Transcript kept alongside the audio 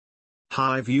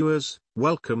Hi viewers,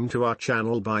 welcome to our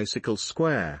channel Bicycle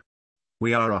Square.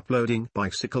 We are uploading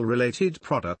bicycle-related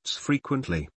products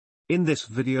frequently. In this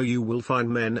video you will find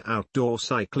Men Outdoor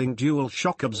Cycling Dual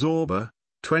Shock Absorber,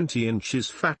 20 inches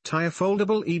Fat Tire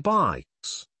Foldable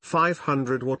E-Bikes,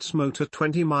 500 watts motor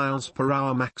 20 miles per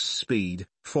hour max speed,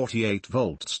 48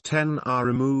 volts 10-hour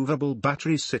removable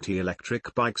battery city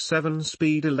electric bike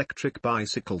 7-speed electric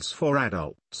bicycles for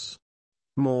adults.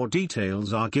 More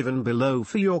details are given below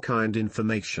for your kind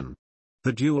information.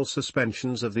 The dual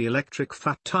suspensions of the electric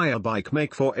fat tire bike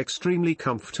make for extremely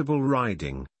comfortable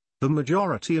riding. The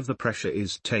majority of the pressure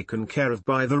is taken care of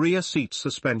by the rear seat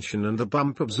suspension and the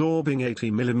bump-absorbing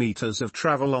 80 mm of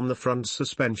travel on the front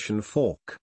suspension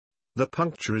fork. The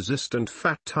puncture-resistant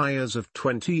fat tires of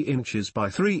 20 inches by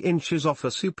 3 inches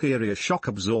offer superior shock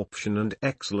absorption and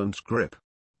excellent grip.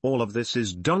 All of this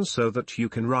is done so that you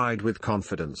can ride with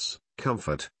confidence,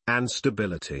 comfort, and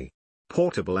stability.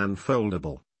 Portable and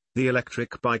foldable. The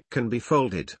electric bike can be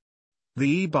folded. The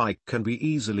e-bike can be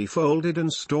easily folded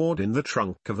and stored in the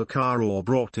trunk of a car or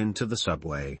brought into the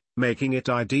subway, making it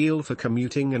ideal for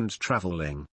commuting and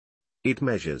traveling. It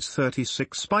measures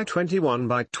 36 by 21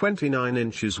 by 29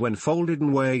 inches when folded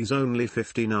and weighs only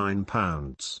 59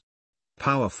 pounds.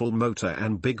 Powerful motor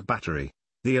and big battery.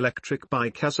 The electric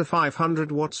bike has a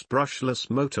 500 watts brushless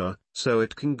motor, so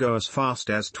it can go as fast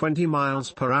as 20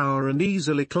 miles per hour and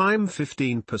easily climb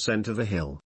 15% of a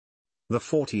hill. The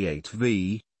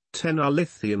 48V, 10-hour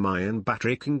lithium-ion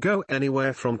battery can go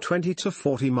anywhere from 20 to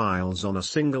 40 miles on a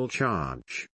single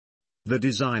charge. The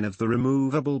design of the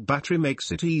removable battery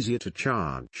makes it easier to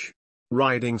charge.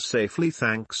 Riding safely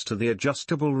thanks to the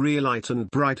adjustable rear light and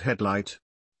bright headlight.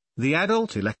 The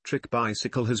adult electric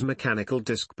bicycle has mechanical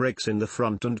disc brakes in the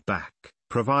front and back,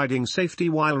 providing safety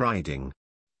while riding.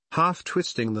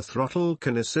 Half-twisting the throttle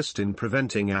can assist in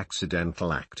preventing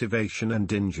accidental activation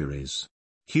and injuries.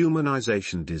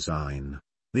 Humanization design.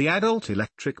 The adult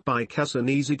electric bike has an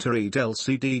easy-to-read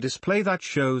LCD display that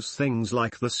shows things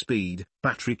like the speed,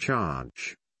 battery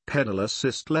charge, pedal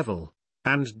assist level,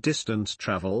 and distance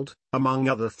traveled, among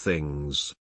other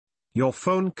things. Your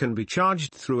phone can be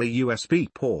charged through a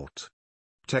USB port.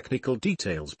 Technical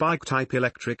details: bike type,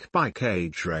 electric bike,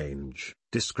 age range,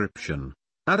 description,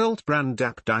 adult brand,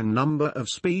 app, dyne, number of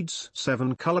speeds,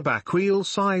 7 color, back wheel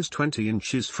size 20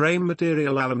 inches, frame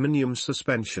material aluminium,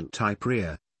 suspension type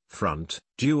rear, front,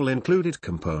 dual included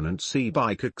components,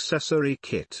 e-bike accessory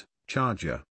kit, charger,